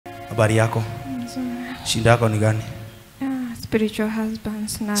Habari yako? Shida yako ni gani? Spiritual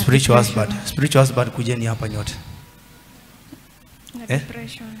husbands na spiritual husband kujeni hapa nyote.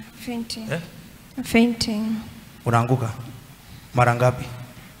 Depression, fainting. Fainting. Unaanguka mara ngapi?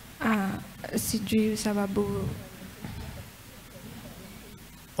 Sijui sababu.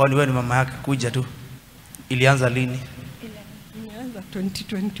 Wewe ni mama yake kuja tu. Ilianza lini? Imeanza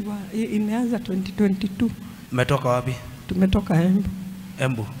 2021. Imeanza 2022. Umetoka wapi? Tumetoka Embu.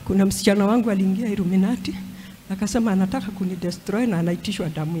 Embu. Kuna msichana wangu aliingia Illuminati, akasema anataka kunidestroy na anaitishwa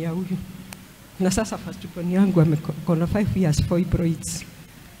damu ya huyu. Na sasa firstborn yangu amekona 5 years fibroids.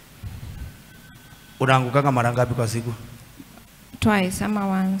 Unaanguka mara ngapi kwa siku? Twice ama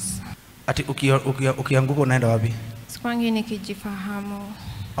once. Ati ukianguka unaenda wapi? Sikwangi nikijifahamu.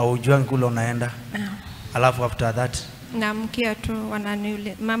 Au ujuangi kule unaenda? Alafu after that namkia tu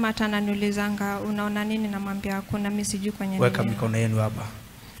mama atananiulizanga unaona nini, namwambia hakuna, mimi sijui kwenye nini. Weka mikono yenu hapa.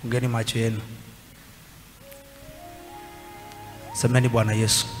 Fungeni macho yenu. Semeni Bwana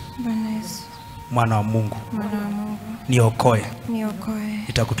Yesu. Bwana Yesu. Mwana wa Mungu. Mwana wa Mungu. Niokoe. Niokoe.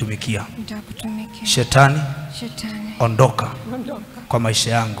 Nitakutumikia. Nitakutumikia. Shetani. Shetani. Ondoka. Kwa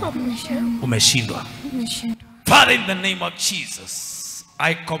maisha yangu. Umeshindwa. Umeshindwa. Father, in the name of Jesus,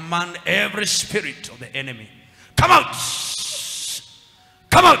 I command every spirit of the enemy, come out.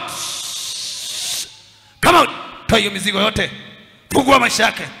 Come out. Come out. Toa hiyo mizigo yote. Fungua maisha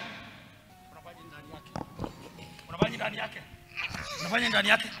yake. Unafanya ndani yake. Unafanya ndani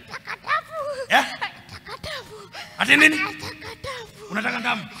yake. Takatafu. Ati nini? Takatafu. Unataka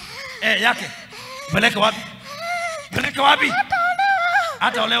damu? Yake. Peleke wapi? Peleke wapi?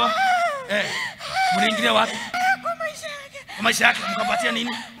 Ataolewa. Mnaingilia wapi? Kwa maisha yake. Kwa maisha yake mkapatia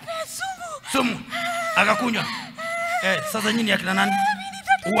nini? Sumu. Akakunywa. Sasa nyinyi akina nani?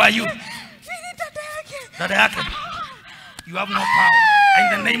 Who are you? Dada yake. You have no power. In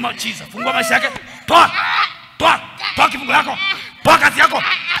the name of Jesus. Fungua maisha yake. Toa. Toa kifungo yako. Toa kazi yako.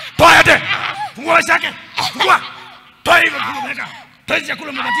 Toa yote. Fungua maisha yake. Fungua. Toa hivyo kumeka. Toa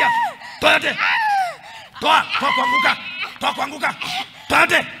chakula mmepatia. Toa yote. Toa kuanguka. Toa kuanguka. Toa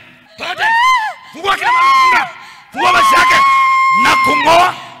yote. Toa yote. Fungua kila mara. Fungua maisha yake. Na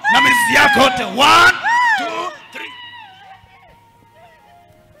kungoa na mizizi yako yote. 1 2 3.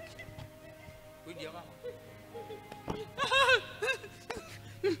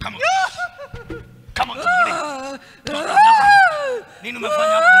 Come on. Come on. Nini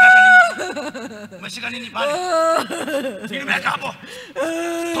umefanya hapo? Unataka nini? Umeshika nini pale? Nini umeweka hapo?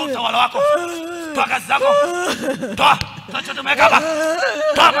 Toa utawala wako. Toa kazi zako. Toa chochote umeweka hapa.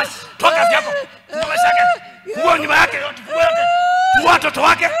 Toa kazi yako. Fungua maisha yake. Fungua nyumba yake yote. Fungua yote. Fungua watoto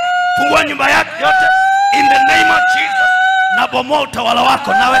wake. Fungua nyumba yake yote. In the name of Jesus. Na bomoa utawala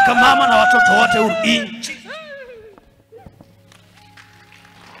wako. Naweka mama na watoto wote huru. In Jesus.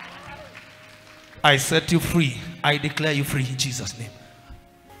 I set you free. I declare you free in Jesus' name.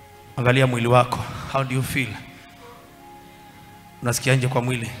 Angalia mwili wako. How do you feel? Unasikia nje kwa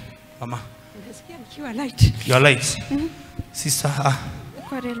mwili? Mama. Nasikia nikiwa light. You are light. Sister.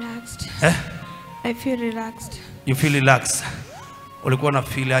 Quite relaxed. I feel relaxed. You feel relaxed. Ulikuwa na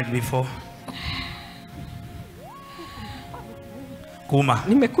feel like before? Kuma.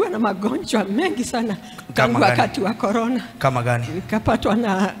 Nimekuwa na magonjwa mengi sana tangu wakati wa corona. Kama gani? Nikapatwa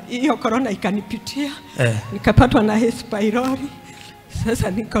na hiyo corona ikanipitia. Nikapatwa na H. pylori.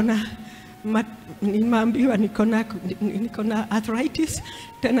 Sasa nimeambiwa niko na arthritis,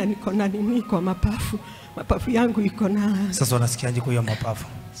 tena niko na nini kwa mapafu. Mapafu yangu iko na. Sasa unasikiaje kwa hiyo mapafu?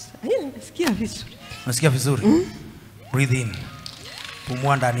 Nasikia vizuri. Unasikia vizuri? Breathe in.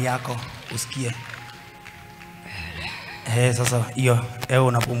 Pumua ndani yako usikie. Sasa hiyo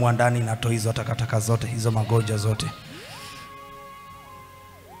unapumua ndani, inatoa hizo takataka zote, hizo magonjwa zote.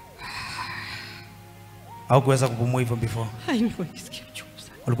 Au kuweza kupumua hivyo before? Nilikuwa nasikia uchungu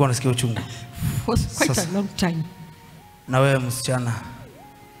sana. Ulikuwa unasikia uchungu? For quite a long time. Na wewe msichana,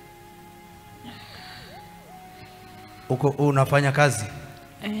 uko unafanya kazi?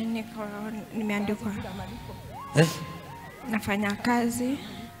 Nimeandikwa. Nafanya kazi.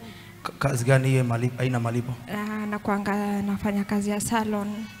 Kazi gani hiyo? Malipo? Haina malipo? Nafanya kazi ya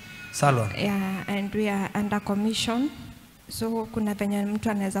salon. Salon? Yeah, and we are under commission. So kuna venye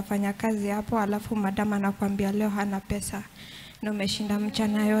mtu anaweza fanya kazi hapo, alafu madama anakuambia leo hana pesa. Na umeshinda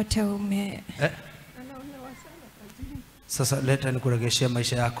mchana yote Sasa leta nikuregeshia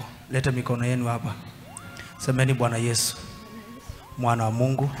maisha yako. Leta mikono yenu hapa. Semeni Bwana Yesu. Mwana wa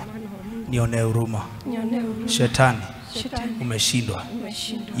Mungu, nionee huruma. Shetani, umeshindwa.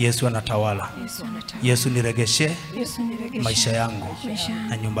 Yesu anatawala. Yesu niregeshe maisha yangu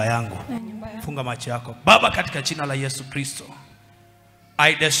na nyumba yangu. Funga macho yako. Baba, katika jina la Yesu Kristo,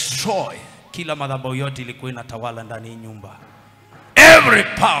 I destroy kila madhabahu yote ilikuwa inatawala ndani ya nyumba. Every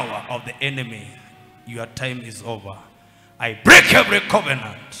power of the enemy, your time is over. I break every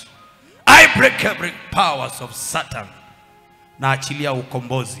covenant. I break every powers of Satan. Na achilia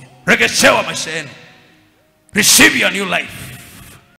ukombozi. Regeshewa maisha yenu. Receive your new life.